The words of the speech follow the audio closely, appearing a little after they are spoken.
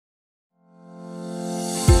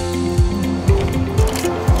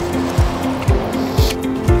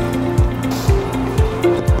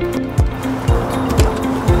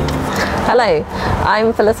Hello,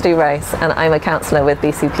 I'm Cllr Rice and I'm a counsellor with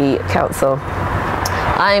BCP Council.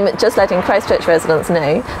 I'm just letting Christchurch residents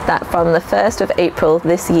know that from the 1st of April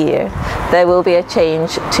this year there will be a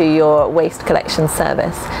change to your waste collection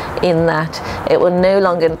service, in that it will no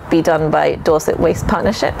longer be done by Dorset Waste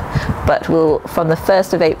Partnership, but will from the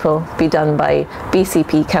 1st of April be done by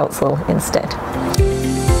BCP Council instead.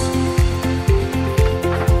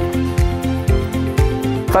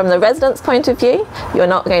 From the residents' point of view, you're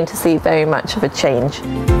not going to see very much of a change.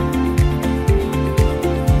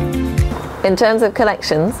 In terms of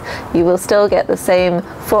collections, you will still get the same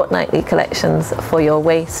fortnightly collections for your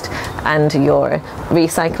waste and your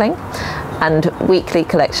recycling, and weekly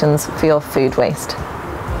collections for your food waste.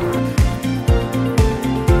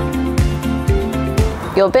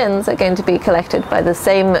 Your bins are going to be collected by the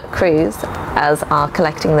same crews as are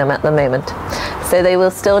collecting them at the moment, so they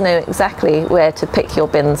will still know exactly where to pick your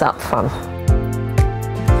bins up from.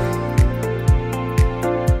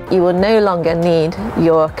 You will no longer need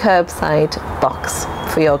your curbside box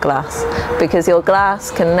for your glass, because your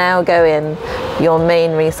glass can now go in your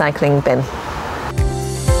main recycling bin.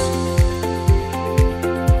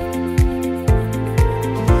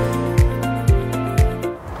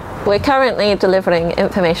 We're currently delivering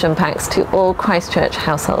information packs to all Christchurch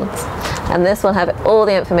households, and this will have all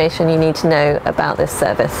the information you need to know about this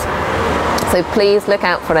service. So please look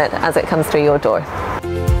out for it as it comes through your door.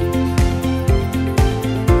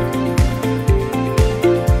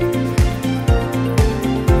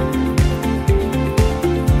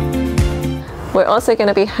 We're also going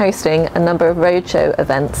to be hosting a number of roadshow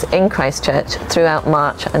events in Christchurch throughout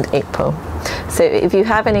March and April. So if you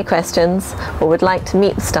have any questions or would like to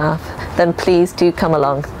meet the staff, then please do come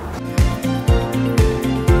along.